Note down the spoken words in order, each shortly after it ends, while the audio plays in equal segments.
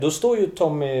Då står ju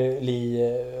Tommy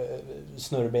Lee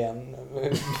snurrben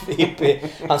hippie.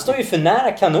 Han står ju för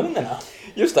nära kanonerna.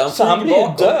 Just det, så han blir ju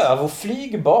döv och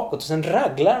flyger bakåt och sen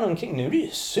raglar han omkring. Nu är det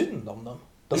ju synd om dem.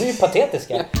 De är ju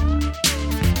patetiska.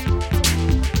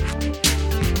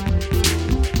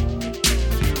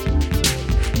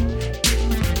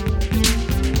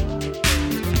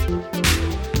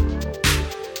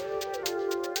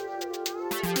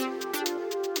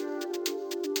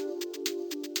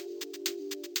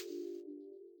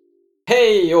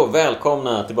 Hej och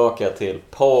välkomna tillbaka till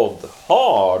podd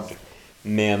Hard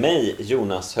med mig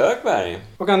Jonas Högberg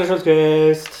och Anders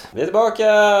Hultqvist. Vi är tillbaka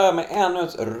med ännu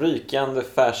ett rykande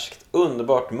färskt,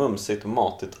 underbart, mumsigt och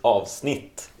matigt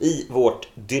avsnitt i vårt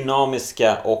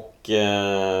dynamiska och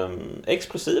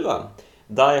explosiva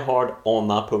Die Hard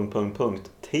Onna...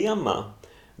 tema.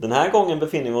 Den här gången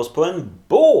befinner vi oss på en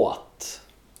båt.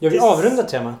 Jag vill avrunda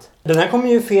temat. Den här kommer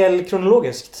ju fel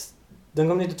kronologiskt. Den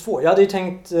kom 92. Jag hade ju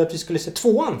tänkt att vi skulle se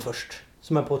tvåan först.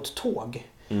 Som är på ett tåg.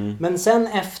 Men sen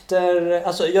efter...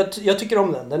 Alltså jag tycker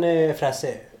om den. Den är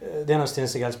fräsig. Det är en av Steven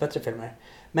Seagals bättre filmer.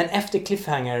 Men efter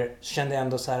Cliffhanger så kände jag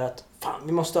ändå så här att... Fan,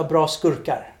 vi måste ha bra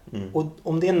skurkar. Och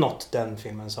om det är något den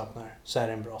filmen saknar så är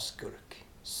det en bra skurk.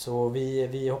 Så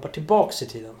vi hoppar tillbaks i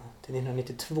tiden. Till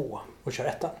 1992 och kör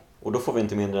ettan. Och då får vi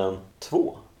inte mindre än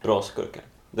 2 bra skurkar.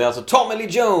 Det är alltså Tommy Lee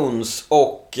Jones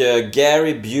och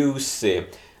Gary Busey.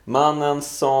 Mannen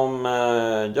som,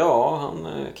 han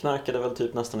knarkade väl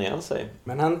typ nästan ihjäl sig.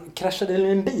 Men han kraschade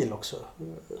i en bil också.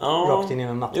 Rakt in i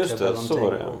en nattklubb. Just det, så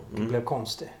var det. Det blev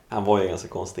konstigt. Han var ju ganska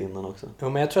konstig innan också. Jo,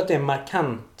 men jag tror att det är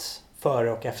markant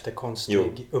före och efter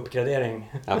konstig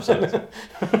uppgradering. Absolut.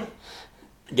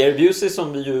 Gary Busey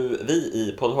som vi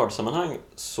i Podd Hard-sammanhang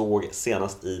såg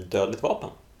senast i Dödligt vapen.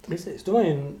 Precis, då var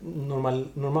ju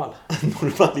normal.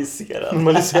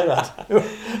 Normaliserad.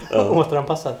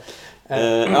 Återanpassad.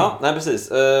 Nej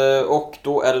precis. Och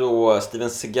då är det då Steven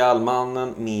Seagal,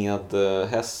 mannen med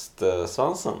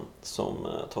hästsvansen som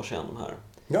tar sig igenom här.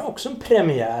 Ja, också en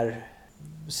premiär.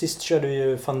 Sist körde vi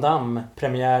ju Van Damme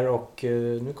premiär och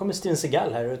nu kommer Steven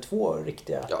Seagal här. 2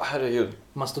 riktiga. Ja, herregud.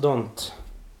 Mastodont.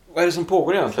 Vad är det som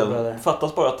pågår egentligen?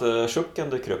 Fattas bara att Schucken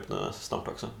dyker upp nu snart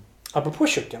också. Apropå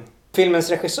Schucken. Filmens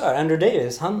regissör, Andrew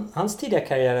Davis, hans tidiga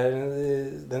karriär,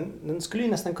 den skulle ju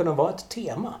nästan kunna vara ett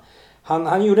tema.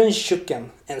 Han gjorde en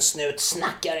Schucken. En snut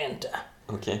snackar inte.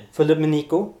 Okay. Följde upp med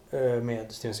Nico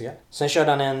med Steven Seagal. Sen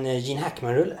körde han en Gene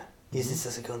Hackman-rulle i sista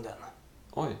sekunden.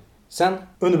 Oj. Sen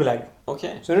underbelägg. Okay.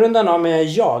 Sen rundade han av med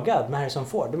Jagad med Harrison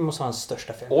Ford. Det måste vara hans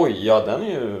största film. Oj, ja den är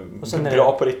ju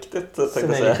bra på riktigt.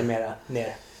 Sen är det lite mera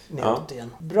neråt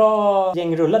igen. Bra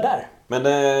gäng rullar där. Men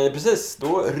precis,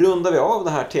 då rundar vi av det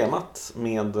här temat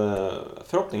med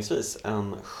förhoppningsvis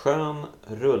en skön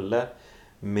rulle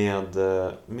med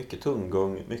mycket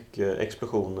tunggung, mycket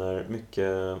explosioner,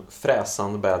 mycket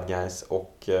fräsande bad guys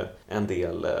och en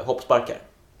del hoppsparkar.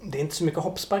 Det är inte så mycket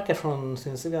hoppsparkar från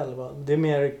Seagal, va? Det är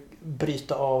mer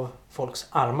bryta av folks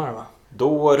armar, va?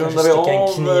 Då rundar vi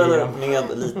av med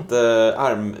lite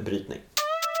armbrytning.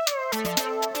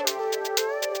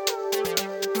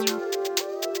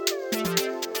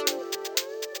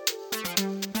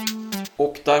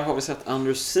 Och där har vi sett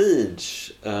Under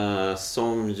Siege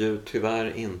som ju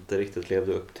tyvärr inte riktigt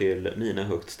levde upp till mina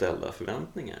högt ställda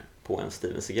förväntningar på en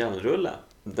Steven Seagal-rulle.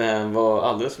 Det var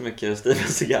alldeles för mycket Steven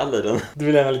Seagal i den. Du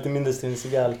vill ha lite mindre Steven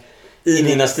Seagal i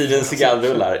dina Steven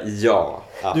Seagal-rullar, ja.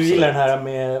 Absolut. Du gillar den här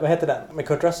med, vad heter den? Med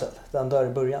Kurt Russell, den dör i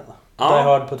början, va? Ja. Die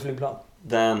Hard på ett flygplan.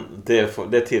 Det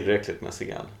är tillräckligt med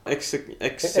Seagal.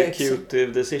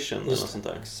 Executive decision eller något sånt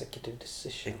där.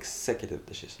 Executive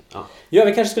decision. Ja,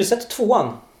 vi kanske skulle sett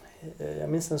 2:an. Jag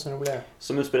minns den som roligare.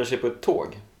 Som utspelar sig på ett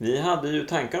tåg. Vi hade ju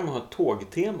tankar om att ha ett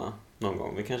tågtema någon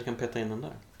gång. Vi kanske kan peta in den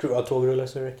där. Tror du att tågrullar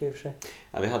så räcker i och för sig?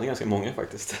 Ja, vi hade ganska många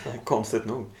faktiskt. Konstigt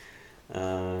nog.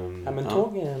 Men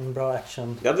tåg är en bra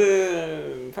action. Ja, det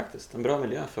är faktiskt en bra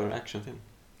miljö för actionfilm.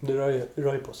 Du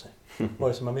rör ju på sig.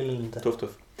 Vare sig man vill eller inte.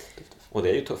 Tuff. Och det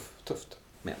är ju tufft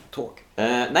med tåg.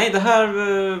 Nej, det här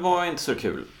var inte så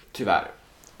kul, tyvärr.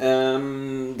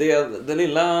 Det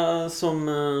lilla som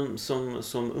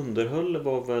underhöll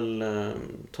var väl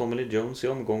Tommy Lee Jones i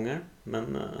omgångar.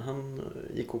 Men han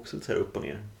gick också lite så här upp och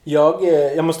ner.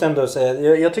 Jag måste ändå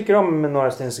säga, jag tycker om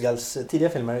några Steven Seagals tidiga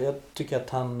filmer. Jag tycker att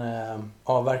han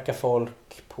avverkar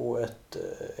folk på ett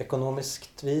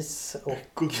ekonomiskt vis.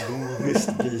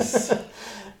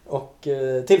 Och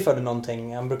tillförde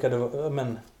någonting. Han brukade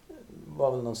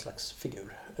var väl någon slags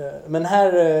figur. Men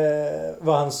här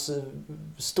var hans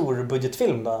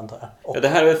storbudgetfilm då, antar jag. Ja, det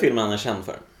här är filmen han är känd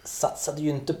för. Satsade ju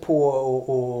inte på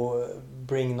att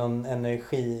bring någon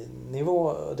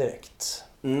energinivå direkt.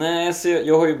 Nej, så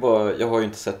jag har ju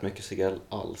inte sett mycket Seagal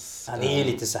alls. Han är ju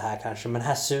lite så här kanske, men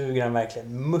här suger han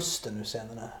verkligen musten ur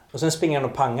scenerna. Och sen springer han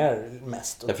och pangar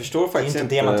mest. Jag förstår faktiskt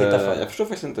inte det man tittar för. Jag förstår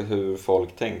faktiskt inte hur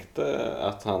folk tänkte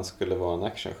att han skulle vara en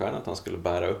actionstjärna, att han skulle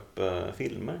bära upp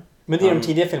filmer. Men det är de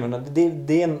tidiga filmerna,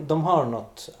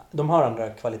 de har andra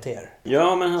kvaliteter.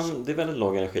 Ja, men det är väldigt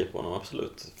låg energi på honom,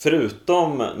 absolut.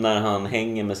 Förutom när han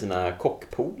hänger med sina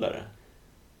kockpolare.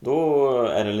 Då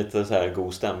är det lite så här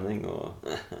god stämning och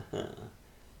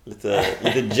lite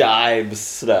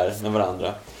jibes sådär med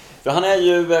varandra. För han är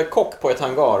ju kock på ett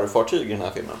hangarfartyg i den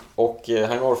här filmen. Och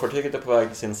hangarfartyget är på väg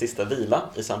till sin sista vila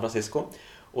i San Francisco.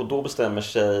 Och då bestämmer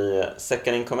sig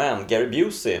second in command, Gary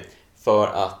Busey, för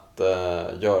att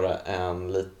göra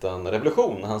en liten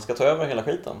revolution. Han ska ta över hela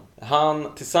skiten.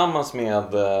 Han tillsammans med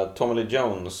Tommy Lee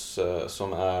Jones,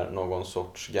 som är någon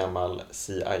sorts gammal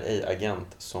CIA-agent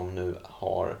som nu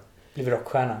har blivit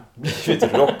rockstjärna.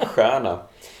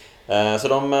 Så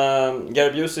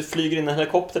Gary Busey flyger in en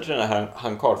helikopter till det här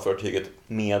hangarfartyget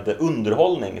med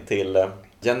underhållning till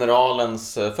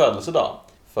generalens födelsedag.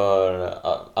 För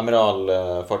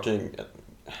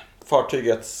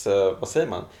fartygets, vad säger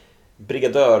man?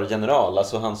 Brigadörgeneral,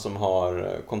 alltså han som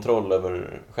har kontroll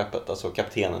över skeppet, alltså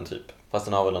kaptenen typ. Fast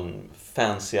han har väl en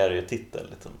fancyare titel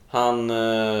liksom. Han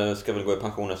ska väl gå i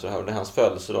pension efter det här, och det är hans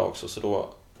födelsedag också, så då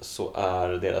så är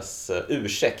deras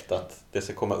ursäkt att det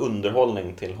ska komma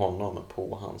underhållning till honom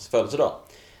på hans födelsedag.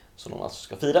 Så de alltså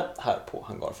ska fira här på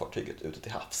hangarfartyget ute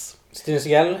till havs. Steven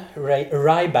Seagal,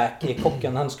 Ryback i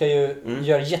kocken, han ska ju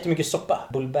göra jättemycket soppa,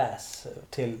 bullbass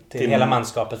till hela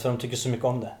manskapet, för de tycker så mycket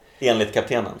om det. Enligt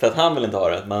kaptenen. För att han vill inte ha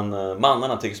det, men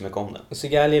mannarna tycker så mycket om det.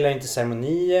 Seagal gillar inte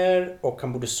ceremonier och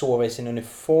han borde sova i sin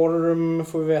uniform,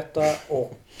 får vi veta.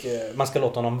 Och man ska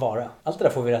låta honom vara. Allt det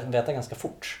där får vi veta ganska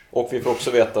fort. Och vi får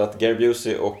också veta att Gary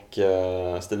Busey och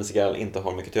Steven Seagal inte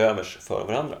har mycket till övers för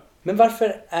varandra. Men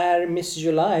varför är Miss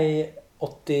July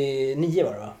 89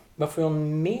 var det, va? Varför är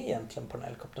hon med egentligen på den här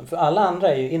helikoptern? För alla andra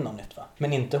är ju innomnytt, va?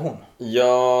 Men inte hon.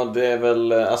 Ja, det är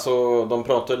väl... Alltså, de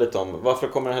pratar lite om... Varför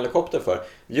kommer en helikopter för?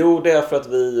 Jo, det är för att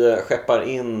vi skeppar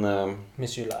in...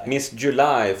 Miss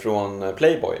July från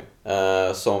Playboy.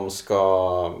 Som ska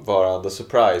vara the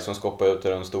surprise. Som ska hoppa ut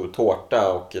ur en stor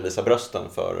tårta och visa brösten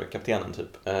för kaptenen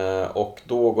typ. Och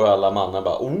då går alla mannar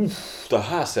bara... det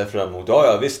här ser jag fram emot.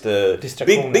 Ja, visst.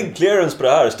 Big clearance på det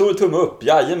här. Stor tumme upp.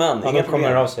 Jajamän. Ingen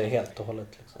kommer av sig helt och hållet.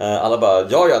 Liksom. Alla bara,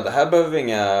 ja, det här behöver vi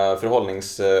inga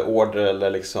förhållningsorder eller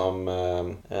liksom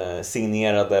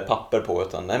signerade papper på,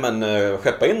 utan nej, men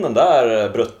skeppa in den där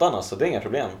bruttan, alltså, det är inga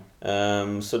problem.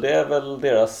 Så det är väl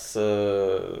deras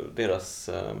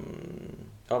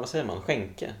ja, vad säger man,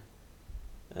 skänke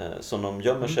som de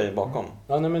gömmer sig bakom.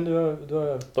 Ja, nej, men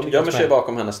de gömmer sig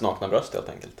bakom hennes nakna bröst helt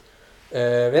enkelt.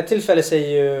 Vid ett tillfälle säger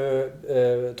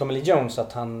ju Tommy Lee Jones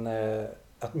att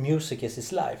att music is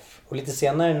his life. Och lite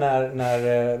senare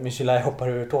när Miss July hoppar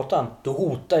ur tårtan, då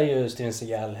hotar ju Steven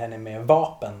Seagal henne med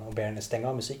vapen och ber henne stänga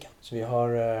av musiken. Så vi har...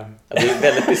 Det är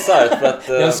väldigt bizarrt för att...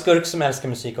 vi har en skurk som älskar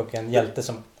musik och en hjälte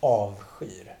som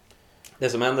avskyr. Det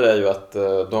som händer är ju att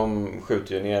de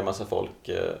skjuter ju ner en massa folk.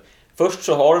 Först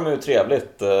så har de ju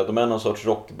trevligt. De är någon sorts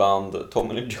rockband.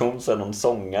 Tommy Lee Jones är någon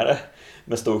sångare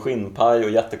med stor skinnpaj och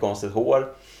jättekonstigt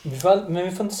hår. Men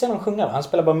vi får inte se någon sjunga, va? Han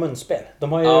spelar bara munspel.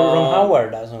 De har ju Ron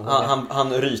Howard där som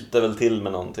han ryter väl till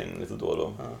med någonting lite då och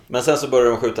då. Men sen så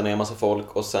börjar de skjuta ner en massa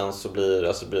folk. Och sen så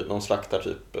blir de slaktar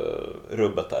typ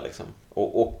rubbet där liksom.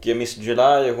 Och Miss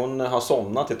July, hon har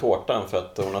somnat i tårtan för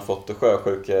att hon har fått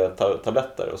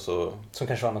sjösjuketabletter och så... Som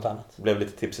kanske var något annat. Blev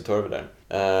lite tipsy-turvy där.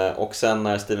 Och sen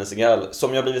när Steven Seagal,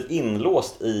 som jag blivit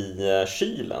inlåst i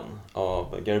kylen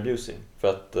av Gary Busey. För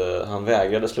att han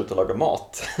vägrade sluta laga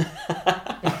mat.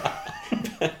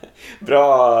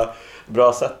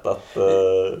 Bra sätt att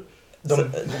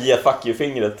ge fuck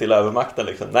you-fingret till övermakten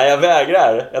liksom. Nej, jag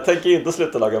vägrar. Jag tänker inte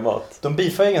sluta laga mat. De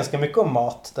beefar ju ganska mycket om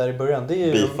mat där i början. Det är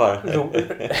ju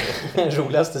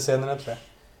roligaste scenerna, tror jag.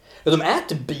 Ja, de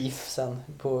äter beef sen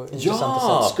på intressanta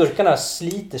sätt. Skurkarna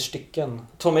sliter stycken.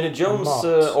 Tommy Lee Jones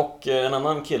och en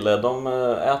annan kille, de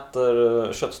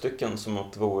äter köttstycken som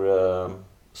att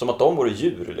de vore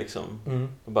djur liksom.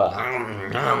 De bara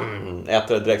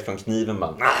äter direkt från kniven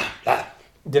bara.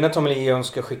 Det är när Tommy Lee Jones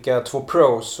ska skicka 2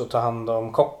 pros och ta hand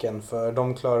om kocken, för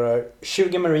de klarar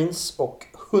 20 marines och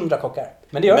 100 kockar.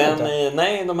 Men det gör de inte.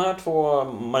 Nej, de här 2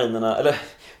 marinerna, eller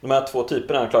de här 2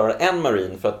 typerna klarar en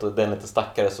marine för att det är en liten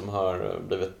stackare som har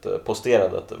blivit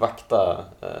posterad att vakta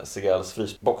Seagals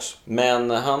frysbox.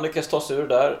 Men han lyckas ta sig ur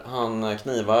där. Han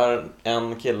knivar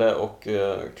en kille och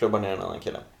klubbar ner en annan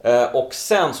kille. Och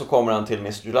sen så kommer han till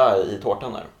Miss July i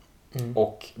tårtan där.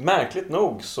 Och märkligt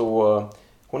nog så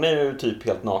Hon är ju typ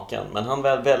helt naken, men han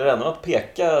väljer ändå att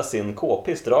peka sin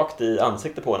k-pist rakt i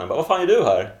ansiktet på henne. Bara, vad fan är du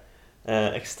här?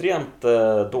 Extremt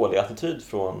dålig attityd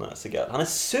från Seagal. Han är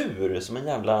sur som en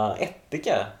jävla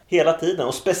ättika hela tiden,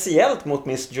 och speciellt mot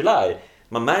Miss July.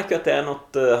 Man märker att det är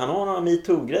något, han har några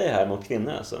MeToo-grejer här mot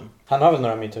kvinnor alltså. Han har väl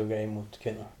några MeToo-grejer mot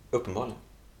kvinnor? Uppenbarligen.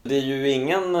 Det är ju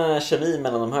ingen kemi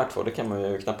mellan de här två, det kan man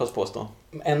ju knappast påstå.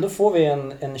 Ändå får vi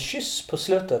en kyss på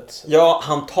slutet. Ja,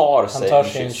 han tar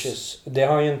sig en kyss. Det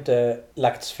har ju inte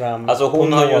lagts fram alltså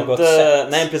hon på har ju något inte, sätt.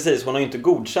 nej precis, hon har ju inte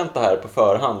godkänt det här på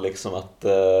förhand liksom,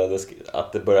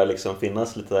 att det börjar liksom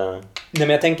finnas lite. Nej, men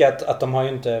jag tänker att de har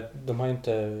ju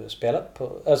inte spelat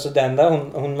på, alltså det enda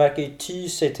hon verkar ju ty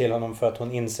sig till honom för att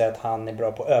hon inser att han är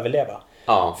bra på att överleva.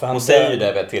 Ja, för hon säger ju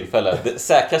det vid ett tillfälle. Den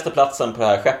säkraste platsen på det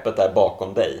här skeppet är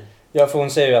bakom dig. Ja, för hon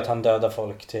säger ju att han dödar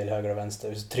folk till höger och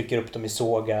vänster. Trycker upp dem i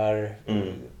sågar.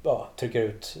 Ja,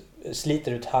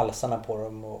 sliter ut halsarna på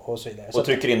dem och så vidare. Och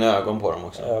trycker in ögon på dem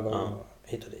också. Ögon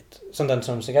hit och dit. Som den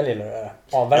som Seagal gillar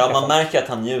avverka. Ja, man märker att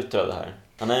han njuter av det här.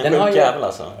 Han är en sjuk jävel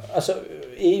alltså.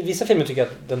 I vissa filmer tycker jag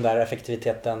att den där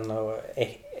effektiviteten och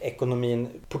ekonomin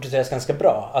porträtteras ganska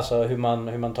bra. Alltså hur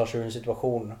man tar sig ur en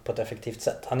situation på ett effektivt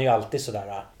sätt. Han är ju alltid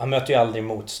sådär, han möter ju aldrig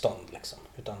motstånd liksom.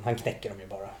 Utan han knäcker dem ju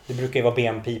bara. Det brukar ju vara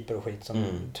benpiper och skit som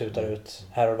tutar ut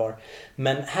här och var.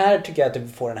 Men här tycker jag att du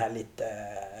får den här lite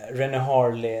Rennie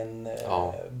Harlin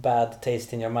bad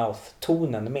taste in your mouth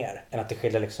tonen mer. Än att det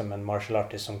skiljer liksom en martial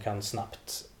artist som kan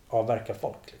snabbt avverka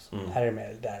folk liksom. Här är det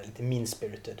mer där lite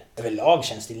mean-spirited. Överlag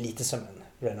känns det lite som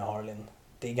en Rennie Harlin.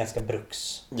 Det är ganska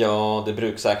bruks. Ja, det är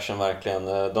bruksaction verkligen.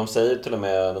 De säger till och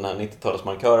med den här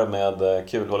 90-talsmarkören med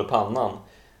kulhål i pannan.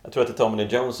 Jag tror att det är Tommy Lee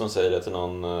Jones som säger det till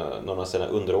någon av sina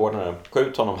underordnare.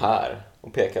 Skjut honom här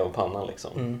och peka på pannan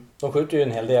liksom. De skjuter ju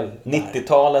en hel del.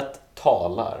 90-talet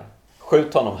talar.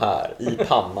 Skjut honom här i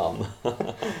pannan.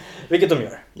 Vilket de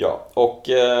gör. Ja, och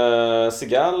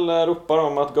Seagal ropar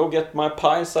om att go get my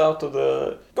pies out of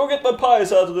the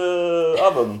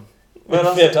oven.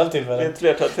 Flertal tillfällen.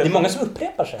 Det är många som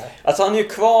upprepar sig här. Alltså han är ju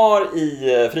kvar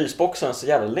i frysboxen så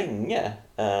jävla länge.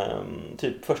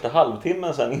 Typ första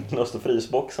halvtimmen sen inlåst i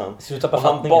frysboxen. Och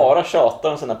han bara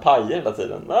tjatar om sina pajer hela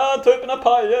tiden. Ta upp mina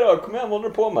pajer då, kom igen, vad håller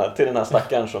du på med? Till den här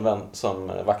stackaren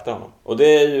som vaktar honom. Och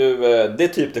det är ju det är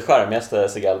typ det charmigaste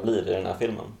Seagal blir i den här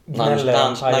filmen.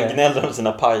 Han gnäller om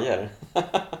sina pajer.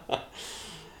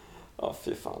 Ja,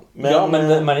 fy fan.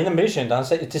 Men marinen bryr sig inte. Han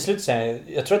säger, till slut säger han,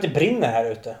 jag tror att det brinner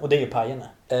här ute. Och det är ju pajerna.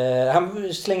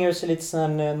 Han slänger ut sig lite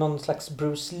sån någon slags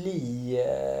Bruce Lee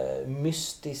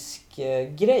mystisk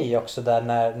grej också där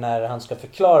när han ska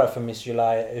förklara för Miss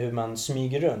July hur man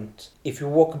smyger runt. If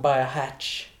you walk by a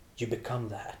hatch, you become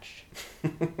the hatch.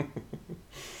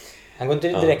 Han går inte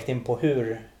direkt in på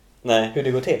hur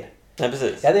det går till. Nej,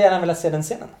 precis. Jag hade gärna velat se den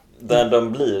scenen. Där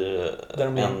de blir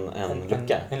en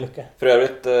lucka. En lucka. För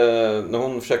övrigt, när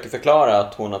hon försöker förklara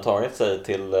att hon har tagit sig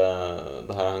till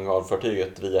det här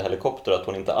hangarfartyget via helikopter, att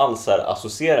hon inte alls är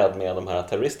associerad med de här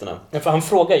terroristerna. Ja, för han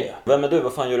frågar ju. Vem är du?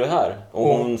 Vad fan gör du här? Och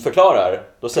hon förklarar.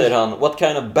 Då säger han, what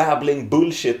kind of babbling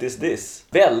bullshit is this?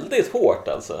 Väldigt hårt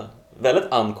alltså.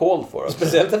 Väldigt uncalled for. Också.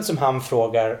 Speciellt eftersom han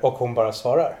frågar och hon bara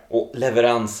svarar. Och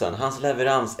hans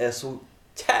leverans är så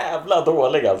jävla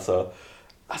dålig alltså.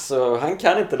 Alltså, han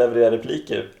kan inte leverera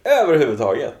repliker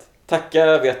överhuvudtaget.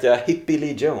 Tacka, vet jag,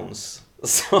 Hippie-Lee Jones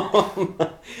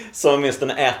som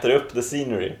åtminstone äter upp the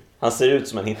scenery. Han ser ut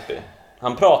som en hippie.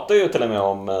 Han pratar ju till och med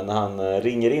om när han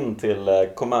ringer in till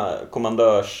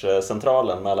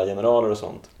kommandörscentralen med alla generaler och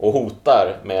sånt. Och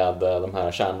hotar med de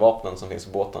här kärnvapnen som finns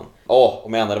på båten.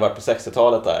 Om jag hade varit på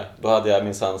 60-talet där, då hade jag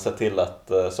minsann sett till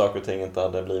att saker och ting inte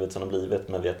hade blivit som de blivit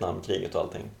med Vietnamkriget och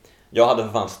allting. Jag hade för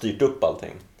fan styrt upp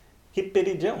allting.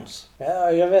 Hippie-Lee Jones.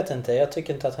 Ja, jag vet inte. Jag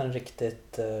tycker inte att han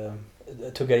riktigt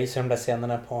tuggar i sig de där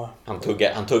scenerna på. Han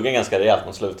tuggar ganska rejält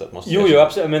mot slutet. Jo,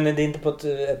 absolut. Men det är inte på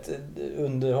ett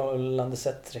underhållande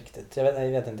sätt riktigt. Jag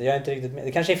vet inte. Jag är inte riktigt med.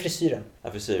 Det kanske är frisyren.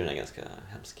 Ja, frisyren är ganska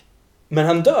hemsk. Men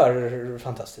han dör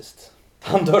fantastiskt.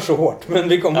 Han dör så hårt, men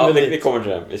vi kommer vi kommer till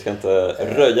det. Vi ska inte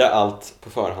röja allt på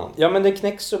förhand. Ja, men det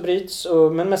knäcks och bryts,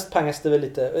 men mest pangas det väl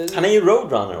lite. Han är ju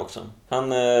Road Runner också.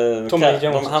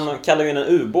 Han kallar ju in en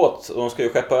ubåt och de ska ju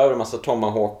skeppa över en massa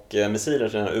Tomahawk-missiler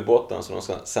till den här ubåten som de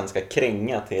sen ska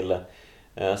kränga till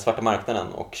svarta marknaden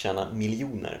och tjäna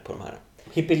miljoner på de här.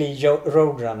 Hippie-Lee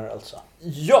Road Runner alltså.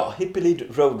 Ja, Hippie-Lee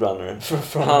Road Runner.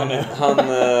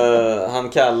 Han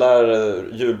kallar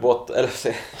julbåt, eller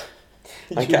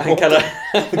han kallar...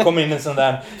 Det kommer in en sån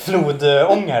där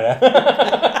flodångare.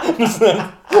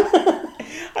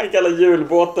 Han kallar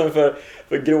julbåten för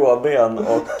gråben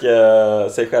och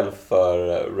sig själv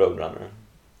för Roadrunner.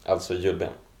 Alltså julben.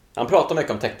 Han pratar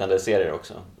mycket om tecknade serier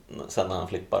också. Sen när han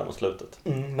flippar mot slutet.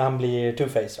 När han blir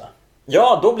Two-Face, va?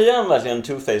 Ja, då blir han verkligen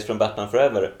Two-Face från Batman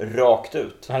Forever rakt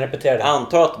ut. Han repeterar det. Jag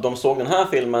antar att de såg den här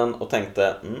filmen och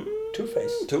tänkte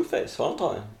Two-Face, vad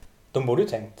tar vi? De borde ju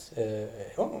tänkt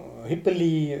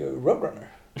Hippie-Lee Road Runner.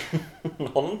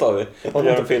 Honom tar vi. Gör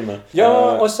en film.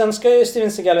 Ja, och sen ska ju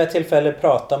Steven Seagal vid ett tillfälle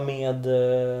prata med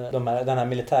den här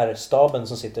militärstaben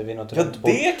som sitter vid något runt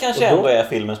bord. Det kanske ändå är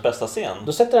filmens bästa scen.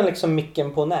 Då sätter han liksom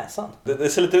micken på näsan. Det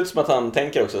ser lite ut som att han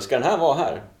tänker också, ska den här vara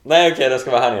här? Nej, okej, den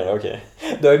ska vara här nere, okej.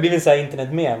 Det har ju blivit så här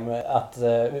internet-mem att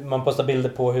man postar bilder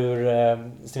på hur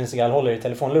Steven Seagal håller i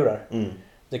telefonlurar.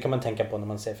 Det kan man tänka på när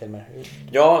man ser filmer.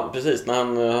 Ja, precis. När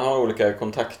han har olika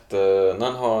när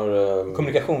han har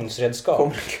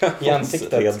kommunikationsredskap i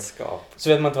ansiktet. Så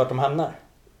vet man inte vart de hamnar.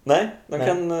 Nej, de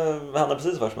kan hamna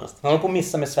precis var som helst. Han håller på att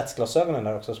missa med svetsglasögonen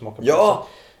där också. Som åker på ja,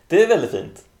 det är väldigt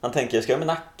fint. Han tänker, ska jag med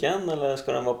nacken eller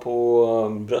ska den vara på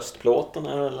bröstplåten?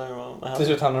 Eller vad? Till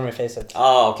slut hamnar de i facet.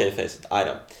 Okej, facet. Aj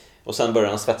då. Och sen börjar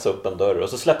han svetsa upp en dörr och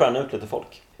så släpper han ut lite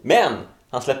folk. Men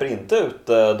han släpper inte ut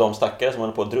de stackare som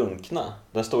håller på att drunkna.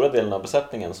 Den stora delen av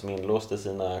besättningen som inlåste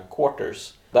sina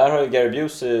quarters. Där har ju Gary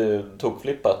Busey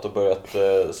tokflippat och börjat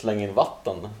slänga in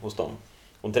vatten hos dem.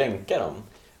 Och dränka dem.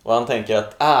 Och han tänker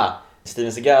att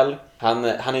Steven Seagal, han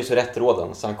är ju så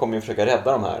rättråden så han kommer ju försöka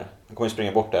rädda de här. Han kommer ju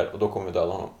springa bort där och då kommer vi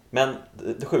döda honom. Men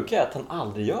det sjuka är att han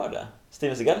aldrig gör det.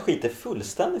 Steven Seagal skiter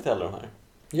fullständigt i alla de här.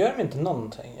 Gör de inte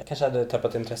någonting? Jag kanske hade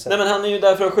tappat intresse. Nej, men han är ju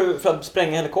där för att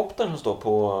spränga helikoptern som står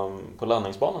på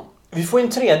landningsbanan. Vi får en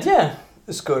tredje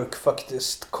skurk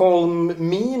faktiskt. Colm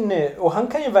Meaney. Och han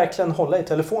kan ju verkligen hålla i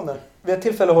telefonen. Vid ett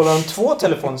tillfälle håller han 2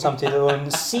 telefoner samtidigt och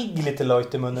en cigg lite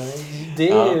lojt i munnen. Det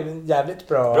är jävligt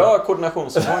bra. Bra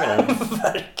koordinationsförmåga där.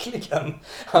 Verkligen.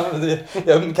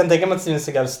 Jag kan tänka mig att Steven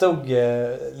Seagal stod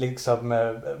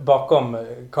liksom bakom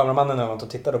kameramannen eller något och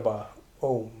tittade och bara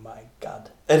oh my god.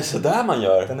 Är det så där man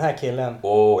gör? Den här killen.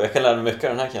 Jag kan lära mig mycket av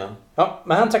den här killen. Ja,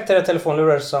 men han trakterar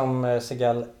telefonlurar som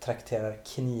Seagal trakterar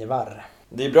knivar.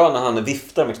 Det är bra när han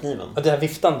viftar med kniven. Och det här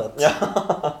viftandet. Ja.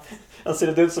 Han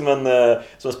ser ut som en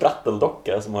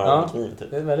spratteldocka som har en kniv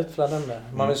typ. Det är väldigt fladdrande.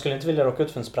 Man skulle inte vilja råka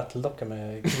ut för en spratteldocka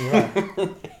med knivar.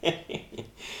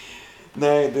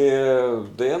 Nej,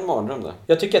 det är en mardröm det.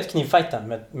 Jag tycker att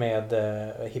knivfighten med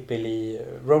Hippie-Lee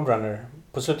Road Runner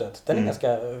på slutet, den är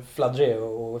ganska fladdrig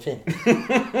och fin.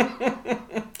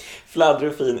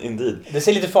 Fladdrig och fin indeed. Det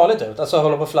ser lite farligt ut, alltså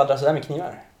hålla på att fladdra sådär med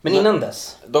knivar. Men innan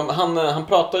dess. Han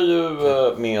pratar ju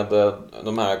med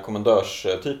de här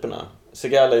kommendörstyperna.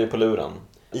 Seagal är ju på luren.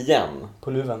 Igen.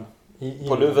 På luven.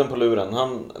 På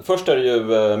luren. Först är det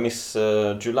ju Miss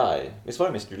July. Visst var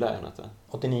det Miss July hon hette?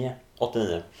 89.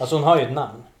 Alltså hon har ju ett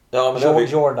namn. Ja, men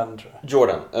Jordan tror jag.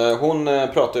 Jordan. Hon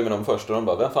pratar ju med dem först och de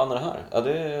bara, vem fan är det här? Ja,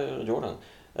 det är Jordan.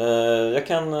 Jag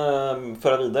kan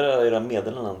föra vidare era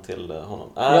meddelanden till honom.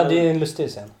 Ja, det är en lustig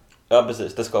scen. Ja,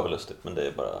 precis. Det ska vara lustigt, men det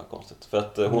är bara konstigt. För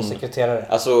att hon sekreterare.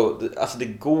 Alltså det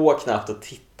går knappt att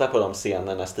titta på de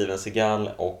scener när Steven Seagal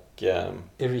och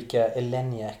Erika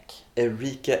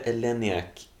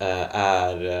Eleniak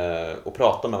är och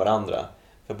pratar med varandra.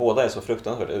 För båda är så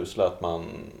fruktansvärt usla att man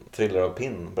trillar av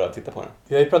pinn bara att titta på den.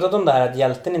 Vi har ju pratat om det här att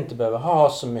hjälten inte behöver ha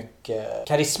så mycket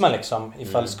karisma liksom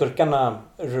ifall skurkarna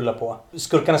rullar på.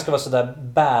 Skurkarna ska vara så där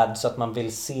bad så att man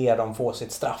vill se dem få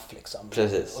sitt straff liksom.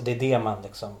 Precis. Och det är det man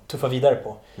liksom tuffar vidare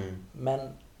på. Men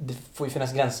det får ju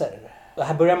finnas gränser. Och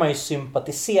här börjar man ju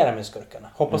sympatisera med skurkarna.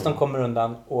 Hoppas de kommer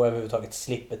undan och överhuvudtaget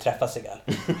slipper träffa Seagal.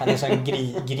 Han är en sån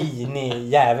grinig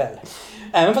jävel.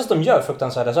 Även fast de gör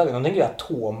fruktansvärda saker. De tänker ju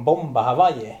atombomba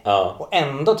Hawaii. Ja. Och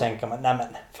ändå tänker man, nej men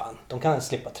fan, de kan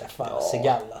slippa träffa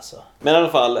Seagal alltså. Men i alla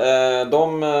fall,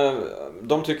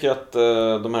 de tycker att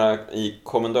de här i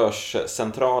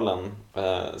kommendörscentralen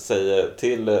säger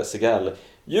till Seagal,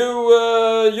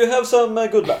 you have some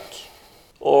good luck.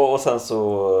 Och sen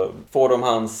så får de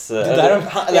hans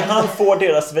han får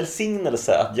deras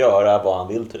välsignelse att göra vad han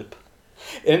vill typ.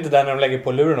 Är det inte där när de lägger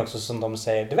på luren också som de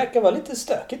säger, det verkar vara lite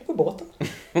stökigt på båten?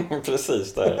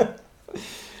 Precis, det är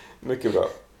mycket bra.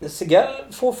 Seagal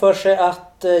får för sig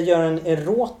att göra en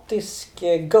erotisk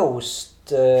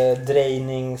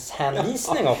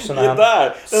ghost-drejningshänvisning också när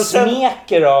han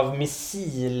smeker av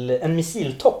en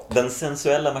missiltopp. Den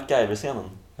sensuella MacGyver-scenen.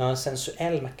 Ja, en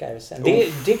sensuell MacGyver-scen.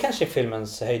 Det kanske är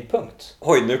filmens höjdpunkt.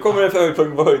 Oj, nu kommer det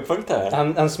för höjdpunkt här.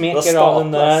 Han smeker av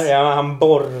den där, han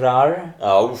borrar.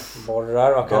 Ja,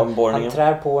 borrar och han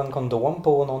trär på en kondom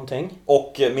på någonting.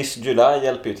 Och Miss July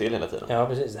hjälper ju till hela tiden. Ja,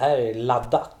 precis. Det här är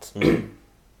laddat.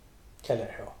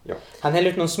 Eller ja. Han häller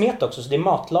ut någon smet också, så det är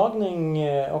matlagning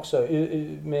också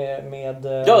med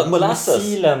molasses.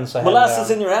 Missilen så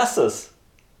molasses in your asses.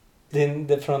 Det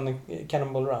är från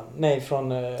Cannonball Run. Nej, från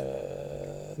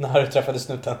när Harry träffade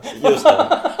snuten. Just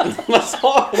det. Vad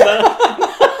sa du där?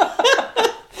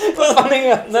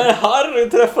 När Harry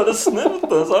träffade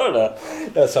snuten, sa du det?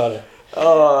 Jag sa det.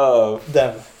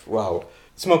 Den. Wow.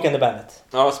 Smoke and the Bandit.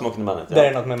 Ja, Smoke and the Bandit. Ja. Där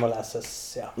är något med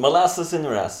molasses. Ja. Molasses in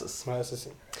your asses. Molasses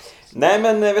in. Nej,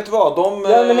 men vet du vad?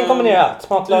 Ja, men ni kombinerar allt.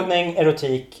 Matlagning,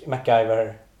 erotik,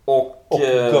 MacGyver och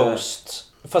Ghost.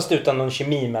 Fast utan någon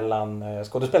kemi mellan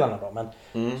skådespelarna då. Men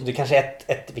så det är kanske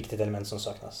ett viktigt element som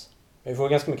saknas. Vi får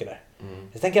ganska mycket där.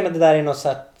 Jag tänker att det där är något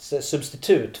slags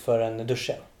substitut för en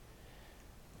duschen.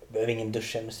 Jag behöver ingen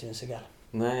duschen med Steven Seagal.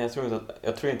 Nej,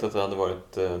 jag tror inte att det hade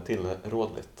varit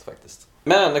tillrådligt faktiskt.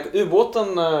 Men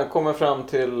ubåten kommer fram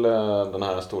till den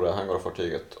här stora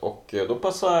hangarfartyget och då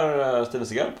passar Steven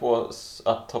Seagal på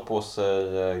att ta på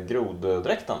sig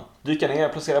groddräkten. Dyka ner,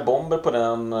 placera bomber på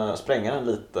den, spränga den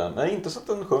lite. Men inte så att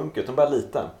den sjunker, utan bara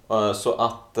lite. Så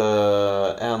att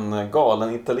en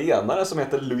galen italienare som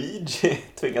heter Luigi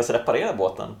tvingas reparera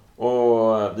båten.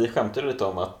 Och vi skämtade lite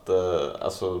om att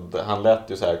alltså, han lät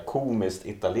ju så här komiskt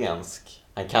italiensk.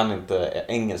 Han kan inte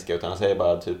engelska utan han säger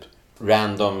bara typ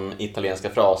random italienska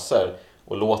fraser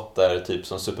och låter typ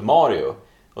som Super Mario.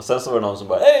 Och sen så var det någon som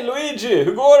bara hej Luigi,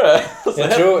 hur går det?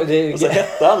 Och så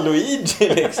hette han Luigi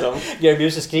liksom. Gary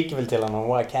Busey skriker väl till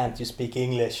honom why can't you speak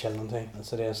English eller någonting.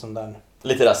 Så det är sån där.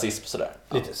 Lite rasism sådär.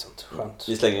 Lite sånt, skönt.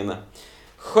 Vi slänger in det.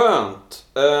 Skönt.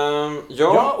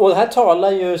 Ja, och här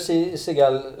talar ju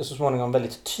Seagal så småningom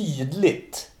väldigt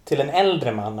tydligt till en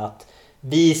äldre man att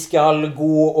vi ska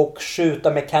gå och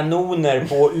skjuta med kanoner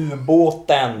på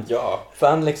ubåten. Ja. För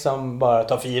han liksom bara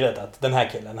tar för givet att den här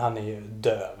killen, han är ju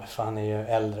döv. För han är ju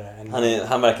äldre än...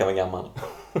 Han verkar vara gammal.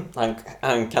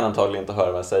 Han kan antagligen inte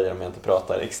höra vad jag säger om jag inte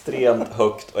pratar extremt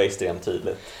högt och extremt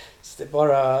tydligt. Det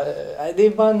är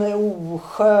bara en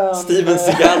oskön... Steven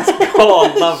Seagals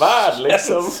galna värld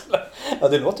liksom. Ja,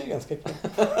 det låter ju ganska kul.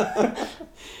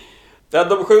 Ja,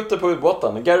 de skjuter på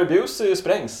ubåten. Gary Busey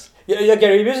sprängs. Ja,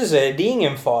 Gary Busey säger det är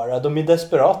ingen fara, de är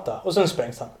desperata. Och sen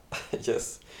sprängs han.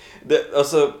 Yes.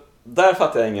 Alltså, där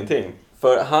fattar jag ingenting.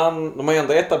 För de har ju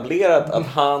ändå etablerat att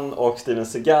han och Steven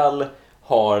Seagal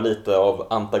har lite av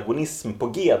antagonism på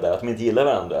G där. Att de inte gillar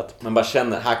varandra. Att man bara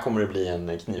känner, här kommer det bli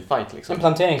en knivfight liksom. En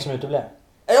plantering som uteblir.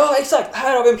 Ja, exakt.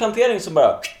 Här har vi en plantering som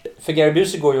bara... För Gary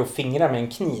Busey går ju och fingrar med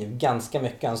en kniv ganska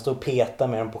mycket. Han står och petar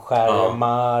med den på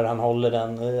skärmar. Han håller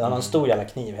den. Han har en stor jävla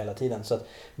kniv hela tiden. Så att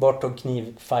vart tog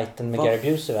knivfighten med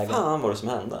Gary Busey vägen? Vad fan var det som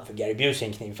hände? För Gary Busey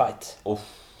är en knivfight.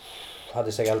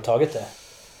 Hade Seagal tagit det?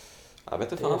 Jag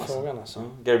vet inte fan alltså. Frågan alltså.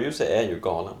 Gary Busey är ju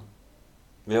galen.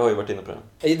 Vi har ju varit inne på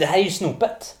det. Det här är ju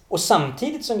snopet. Och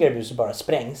samtidigt som Gary Busey bara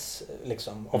sprängs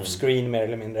liksom, off-screen mer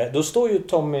eller mindre. Då står ju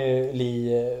Tommy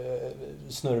Lee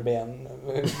snurrben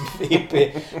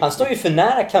hippie. Han står ju för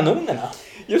nära kanonerna.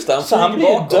 Just det, så han blir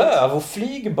ju döv och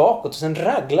flyger bakåt. Och sen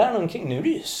raglar han omkring. Nu är det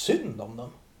ju synd om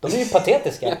dem. De är ju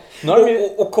patetiska.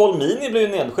 Och Colmini blir ju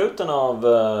nedskjuten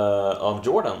av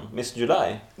Jordan, Miss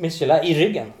July. Miss July i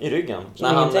ryggen. I ryggen.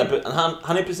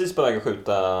 Han är precis på väg att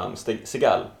skjuta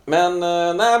Seagal.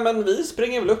 Men vi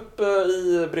springer väl upp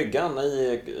i bryggan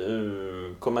i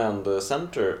Command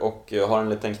Center och har en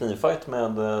liten knivfight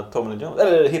med Tommy Lee Jones.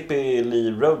 Eller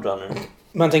Hippie-Lee Road Runner.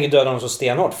 Man tänker döda honom så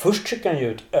stenhårt. Först trycker han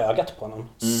ju ut ögat på honom.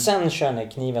 Sen kör han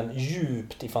kniven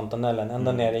djupt i fontanellen.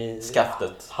 Ända ner i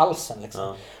skaftet. Halsen liksom.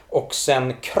 Ja. Och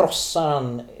sen krossar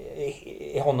han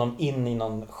honom in i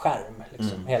någon skärm.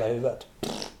 Liksom, hela huvudet.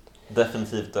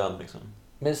 Definitivt död liksom.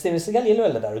 Men Steven Seagal gillar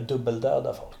väl det där att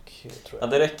dubbeldöda folk, tror jag.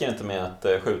 Ja, det räcker inte med att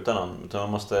skjuta någon. Utan man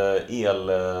måste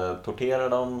eltortera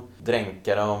dem,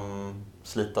 dränka dem,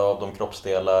 slita av dem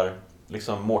kroppsdelar.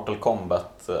 Liksom Mortal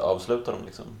Kombat avslutar dem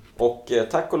liksom. Och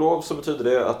tack och lov så betyder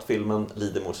det att filmen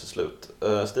lider mot sitt slut.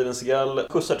 Steven Seagal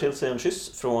skjutsar till sig en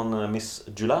kyss från Miss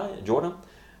July, Jordan.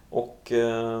 Och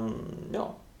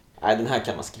nej, den här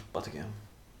kan man skippa tycker jag.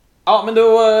 Ja, men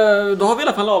då har vi i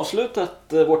alla fall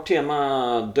avslutat vårt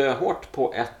tema dö hårt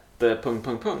på ett ...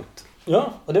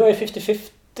 Ja, och det var ju 50-50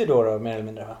 då mer eller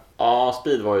mindre va? Ja,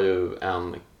 Speed var ju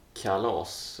en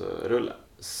kalasrulle.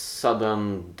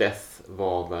 Sudden Death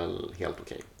var väl helt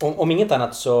okej. Om inget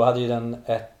annat så hade ju den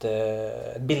ett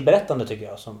bildberättande tycker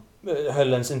jag som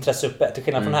höll ens intresse uppe. Till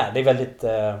skillnad från här. Det är väldigt...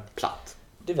 platt.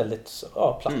 Det är väldigt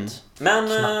platt. Men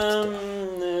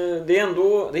det är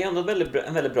ändå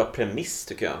en väldigt bra premiss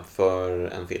tycker jag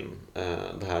för en film.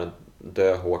 Det här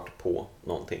dö hårt på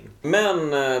någonting. Men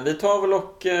vi tar väl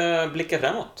och blickar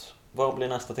framåt. Vad blir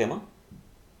nästa tema?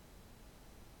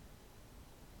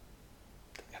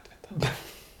 Jag vet inte.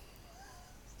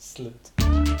 Slut.